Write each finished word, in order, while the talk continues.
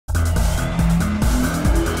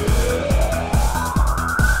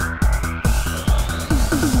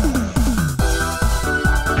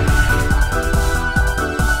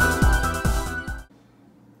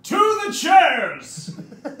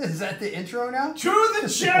that the intro now? To the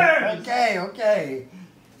chairs! Okay, okay.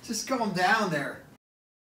 Just calm down there.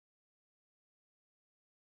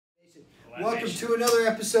 Welcome to another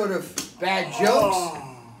episode of Bad Jokes.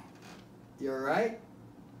 You alright?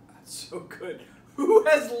 That's so good. Who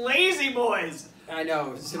has lazy boys? I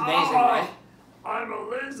know, it's amazing, right? I'm a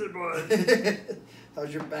lazy boy.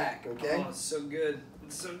 How's your back, okay? Oh, it's so good.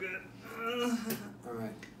 It's so good.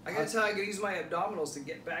 Alright. I gotta tell you, I gotta use my abdominals to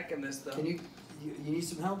get back in this, though. Can you need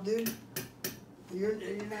some help, dude? Are you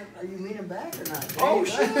leaning back or not? Oh,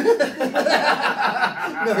 shit! No,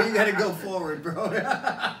 you gotta go forward, bro.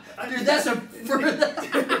 Dude, that's the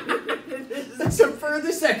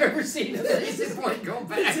furthest I've ever seen a lazy boy go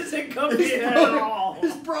back. This isn't comfy at all.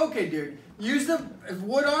 It's broken, dude. Use the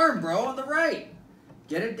wood arm, bro, on the right.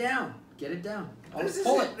 Get it down. Get it down. Oh,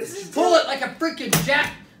 pull it. Pull it like a freaking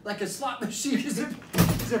jack, like a slot machine. There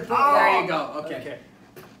you go. Okay.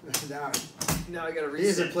 Now I gotta reset. He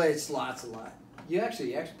doesn't play slots a lot. You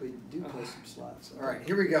actually do play some slots. All right,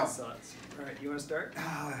 here we go. Slots. All right, you want to start?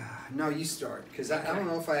 No, you start, because I don't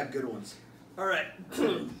know if I have good ones. All right.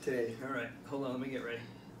 Today. All right. Hold on. Let me get ready.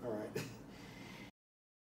 All right.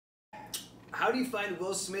 How do you find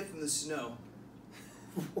Will Smith in the snow?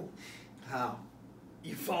 How?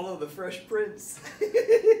 You follow the Fresh Prince.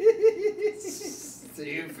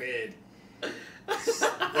 Stupid. That's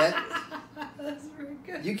very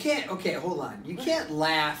good. You can't. Okay, hold on. You can't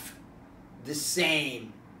laugh the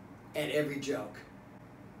same at every joke.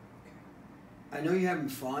 I know you're having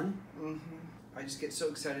fun. Mm-hmm. I just get so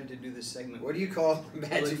excited to do this segment. What do you call the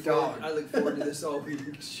magic dog? I look forward to this all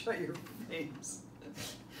week. Shut your face.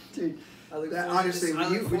 Dude, I look honestly,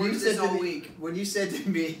 when you said all to me, week. when you said to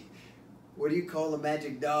me, what do you call a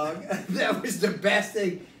magic dog? That was the best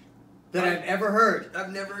thing that I've ever heard.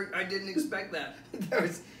 I didn't expect that. That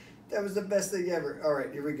was the best thing ever. All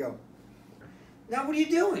right, here we go. Now, what are you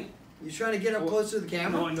doing? You trying to get up close to the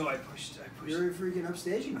camera? No, I pushed. You're freaking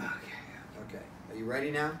upstaging me. Okay. Are you ready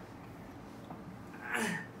now?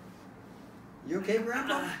 You okay,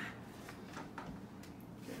 Grandpa?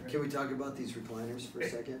 Can we talk about these recliners for a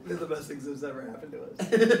second? They're the best things that's ever happened to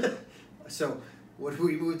us. So, when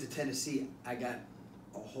we moved to Tennessee, I got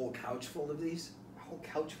a whole couch full of these. A whole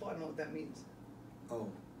couch full? I don't know what that means. Oh,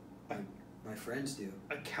 my friends do.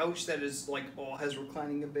 A couch that is like all has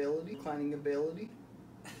reclining ability.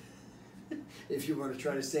 If you want to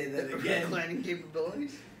try to say that again. Reclining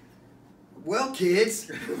capabilities. Well, kids.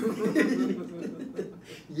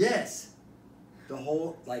 Yes. The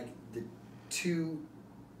whole, like, the two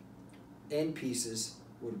end pieces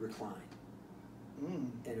would recline.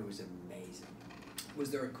 And it was amazing. Was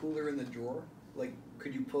there a cooler in the drawer? Like,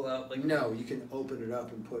 could you pull out, like... No, you can open it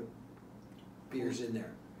up and put beers in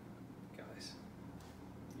there.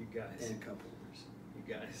 You guys. And cup holders. You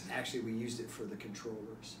guys. Actually, we used it for the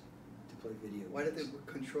controllers to play video games. Why did the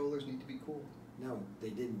controllers need to be cool? No, they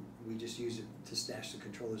didn't. We just used it to stash the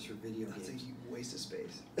controllers for video games. That's a waste of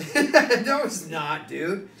space. No, it's not,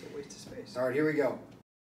 dude. It's a waste of space. All right, here we go.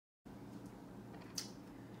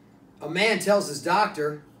 A man tells his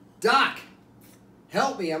doctor, "Doc,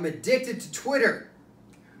 help me, I'm addicted to Twitter."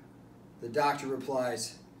 The doctor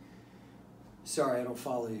replies, "Sorry, I don't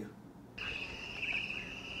follow you."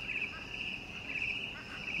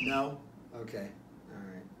 No? Okay. All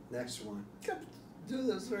right. Next one. Dude,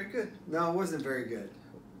 that was very good. No, it wasn't very good.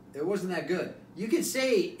 It wasn't that good. You can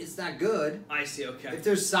say it's not good. I see, okay. If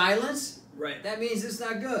there's silence, right, that means it's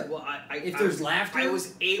not good. Well, if there's laughter, I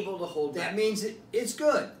was able to hold that back. means it's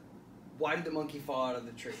good. Why did the monkey fall out of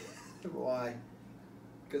the tree? Why?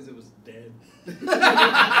 Because it was dead.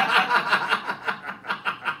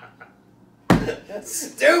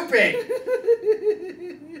 Stupid!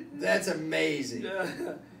 That's amazing.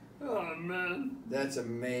 Yeah. Oh, man. That's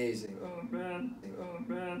amazing. Oh, man. Oh,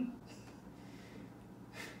 man.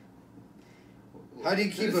 How do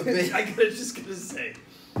you keep a big... I was just gonna say,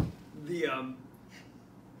 the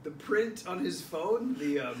print on his phone,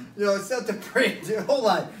 No, it's not the print. Hold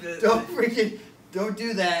on. Don't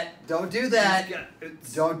do that. Don't do that.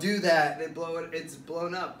 Don't do that. They blow it. It's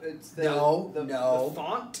blown up. It's the No. The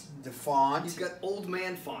font. The font. You've got old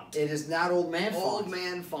man font. It is not old man font. Old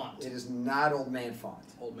man font. It is not old man font.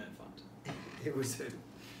 Old man font. It was.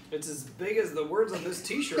 It's as big as the words on this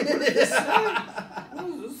T-shirt. What does this say? What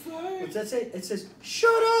does this say? What's that say? It says,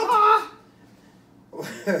 "Shut up."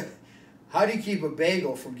 How do you keep a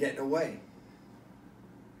bagel from getting away?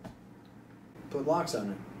 Put locks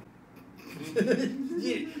on it.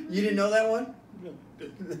 you didn't know that one? No.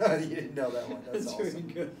 No, you didn't know that one. That's awesome. Very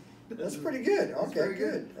good. That's pretty good. Okay, very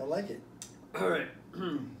good. I like it. All right.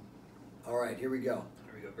 All right, here we go.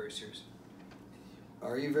 Here we go. Very serious.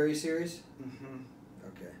 Are you very serious? Mm-hmm.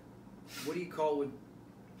 Okay. What do you call when...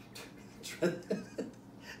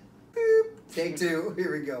 Boop. Take two.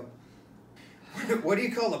 Here we go. What do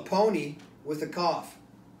you call a pony with a cough?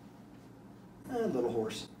 A little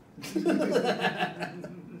horse. I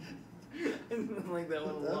like that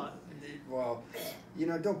one a lot. Well, you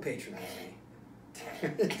know, don't patronize me.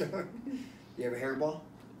 You have a hairball?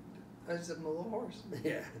 I just have a little horse.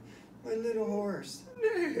 Yeah. My little horse.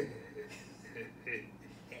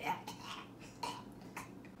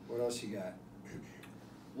 What else you got?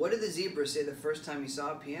 What did the zebra say the first time he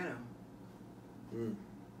saw a piano?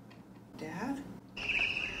 Dad?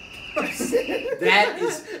 That's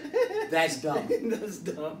dumb. That's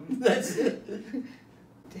dumb. That's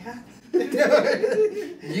Dad?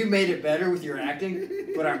 You made it better with your acting,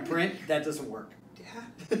 but on print, that doesn't work. Dad?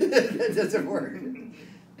 That doesn't work.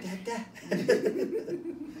 Dad.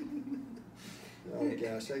 Oh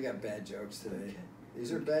gosh, I got bad jokes today.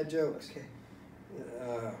 These are bad jokes. Okay.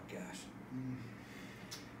 Oh gosh.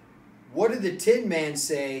 What did the Tin Man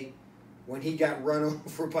say when he got run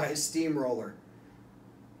over by a steamroller?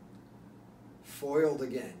 Foiled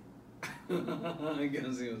again. I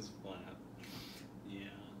guess he was flat. Yeah.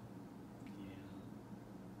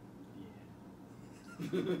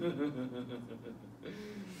 Alright.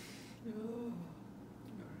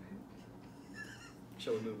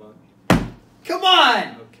 Shall we move on? Come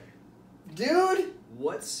on! Okay. Dude!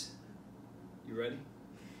 You ready?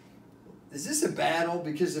 Is this a battle?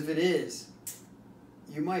 Because if it is,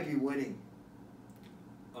 you might be winning.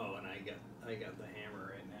 Oh, and I got the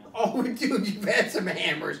hammer right now. Oh, dude, you've had some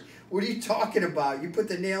hammers. What are you talking about? You put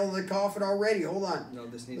the nail in the coffin already. Hold on. No,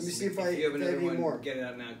 this needs Let me to see be, if I you have another any one, more. Get it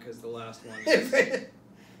out now because the last one.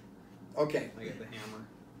 Okay. I got the hammer.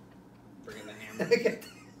 Bringing the hammer.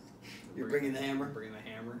 You're bringing the hammer? Bringing the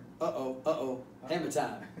hammer. Uh-oh. Hammer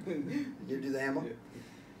time. You do the hammer? Yeah.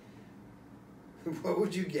 What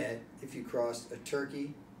would you get if you crossed a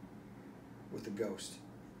turkey with a ghost?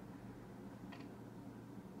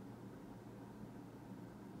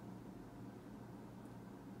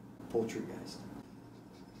 Poltergeist.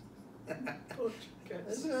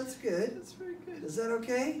 That's good. That's very good. Is that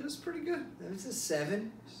okay? That's pretty good. That's a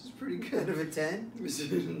 7. This is pretty Out good. of a 10? This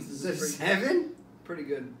Is it a pretty 7? Pretty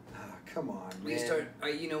good. Oh, come on, We man. start.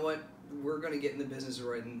 You know what? We're gonna get in the business of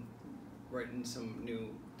writing some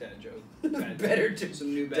new dad jokes. Better jokes.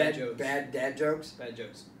 Some new bad jokes. Bad dad jokes? Bad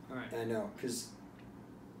jokes. All right. I know, because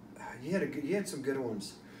you had some good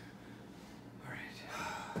ones. All right.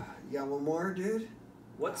 You got one more, dude?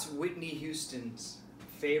 What's Whitney Houston's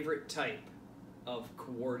favorite type of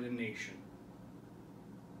coordination?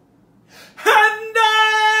 And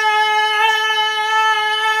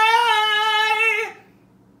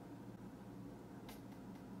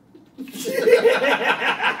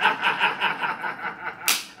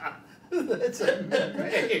That's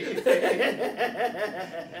amazing.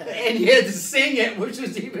 And you had to sing it, which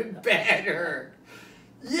was even better.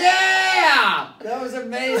 Yeah! That was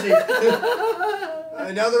amazing.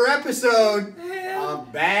 Another episode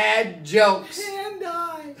of Bad Jokes. And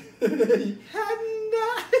I.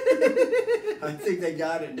 I think they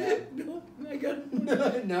got it now. No, I got it.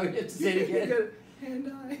 No, you have to say it again. You got it.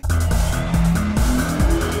 And I.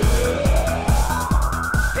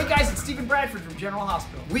 Hey guys, it's Burton and Bradford from General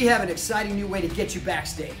Hospital. We have an exciting new way to get you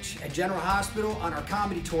backstage at General Hospital, on our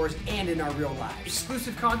comedy tours, and in our real lives.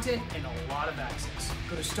 Exclusive content and a lot of access.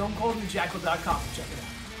 Go to stonecoldandthejackal.com and check it out.